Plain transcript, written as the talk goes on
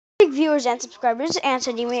Viewers and subscribers,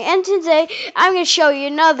 Anthony, and today I'm going to show you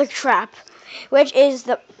another trap, which is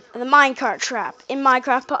the minecart trap in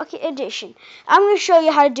Minecraft Pocket Edition. I'm going to show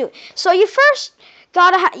you how to do it. So you first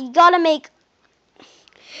gotta make,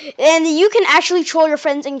 and you can actually troll your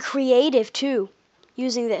friends in creative too,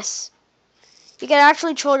 using this. You can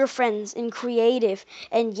actually troll your friends in creative,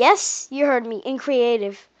 and yes, you heard me, in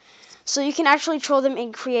creative. So you can actually troll them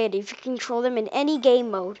in creative. You can troll them in any game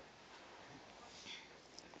mode.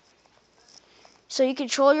 So you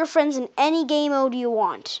control your friends in any game mode you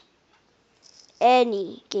want.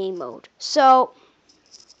 Any game mode. So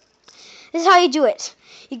this is how you do it.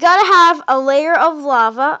 You gotta have a layer of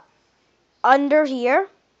lava under here.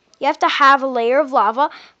 You have to have a layer of lava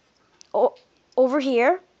over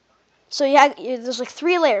here. So there's like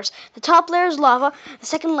 3 layers. The top layer is lava. The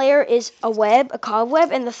second layer is a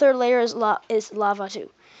cobweb, and the third layer is lava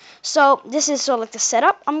too. So this is sort of like the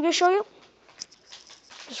setup I'm gonna show you.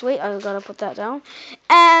 Just wait, I gotta put that down.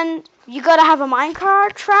 And you gotta have a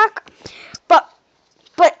minecart track,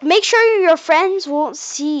 but make sure your friends won't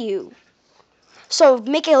see you. So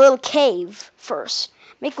make a little cave first.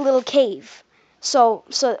 Make a little cave.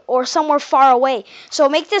 Or somewhere far away. So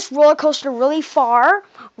make this roller coaster really far.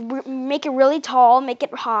 Make it really tall. Make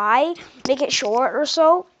it high. Make it short or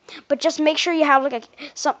so. But just make sure you have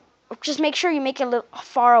just make sure you make it a little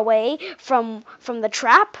far away from the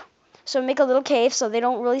trap. So make a little cave so they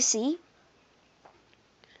don't really see.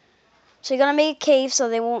 So you're going to make a cave so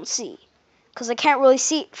they won't see. Because I can't really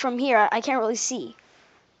see it from here. I can't really see.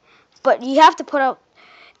 But you have to put out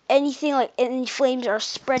anything like any flames are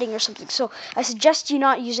spreading or something. So I suggest you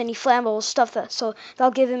not use any flammable stuff so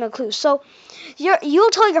that'll give them a clue. So you'll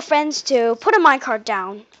tell your friends to put a minecart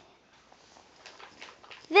down.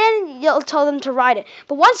 Then you'll tell them to ride it.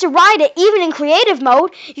 But once you ride it, even in creative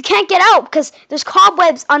mode, you can't get out because there's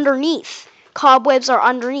cobwebs underneath. Cobwebs are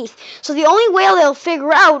underneath. So the only way they'll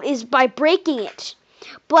figure out is by breaking it.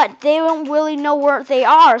 But they don't really know where they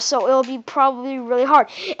are, so it'll be probably really hard.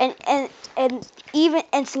 And even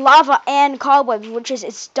it's lava and cobwebs,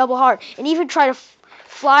 it's double hard. And even try to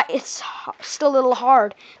fly, it's still a little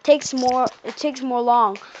hard. It takes more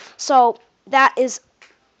long. So that is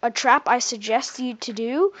a trap I suggest you to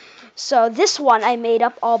do. So this one I made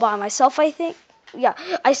up all by myself, I think. Yeah,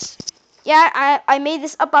 I made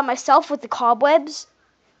this up by myself with the cobwebs.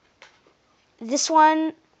 This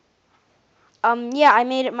one, yeah, I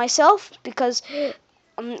made it myself because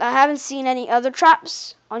I haven't seen any other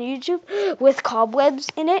traps on YouTube with cobwebs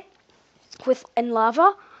in it, and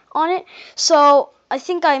lava on it. So I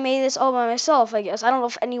think I made this all by myself, I guess. I don't know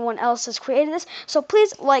if anyone else has created this. So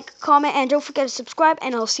please like, comment, and don't forget to subscribe,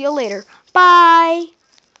 and I'll see you later. Bye!